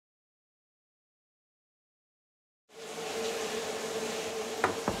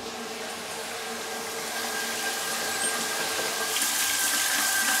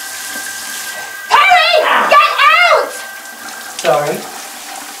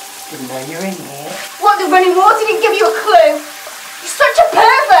Didn't know you were in here. What, the running water didn't give you a clue? You're such a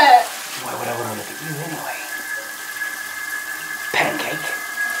pervert! Why would I want to look at you anyway? Pancake.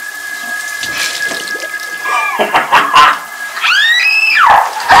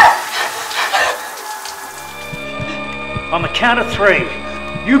 On the count of 3,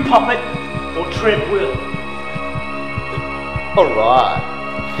 you pop it or Trev will. Alright.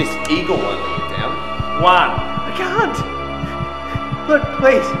 This eagle won't let you down. 1. I can't. Look,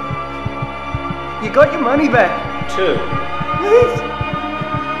 please. You got your money back. 2. Please.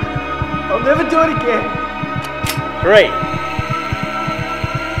 I'll never do it again. 3.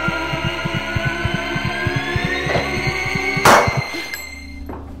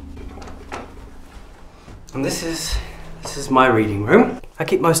 And this is my reading room. I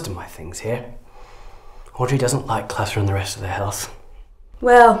keep most of my things here. Audrey doesn't like cluttering the rest of the house.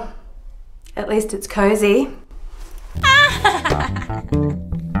 Well, at least it's cosy.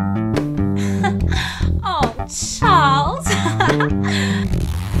 Oh, Charles.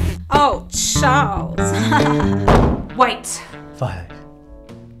 Oh, Charles. Wait. Violet.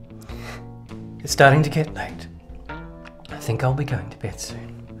 It's starting to get late. I think I'll be going to bed soon.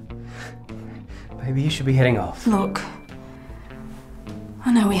 Maybe you should be heading off. Look,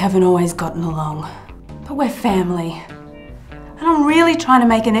 I know we haven't always gotten along, but we're family. And I'm really trying to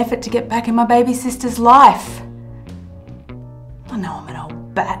make an effort to get back in my baby sister's life. I know I'm an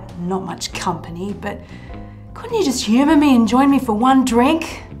old bat, not much company, but couldn't you just humour me and join me for one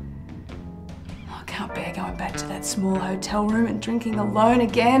drink? I can't bear going back to that small hotel room and drinking alone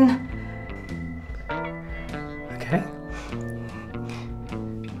again. Okay.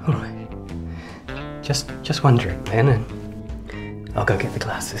 All right. Just one drink then, and I'll go get the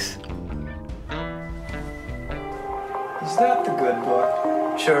glasses. Is that the good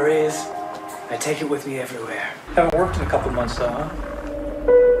book? Sure is. I take it with me everywhere. Haven't worked in a couple months though, huh?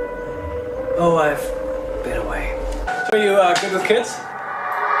 Oh, I've been away. So you good with kids?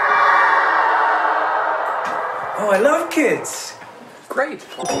 Oh, I love kids. Great.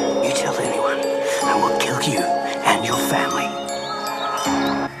 You tell anyone, I will kill you.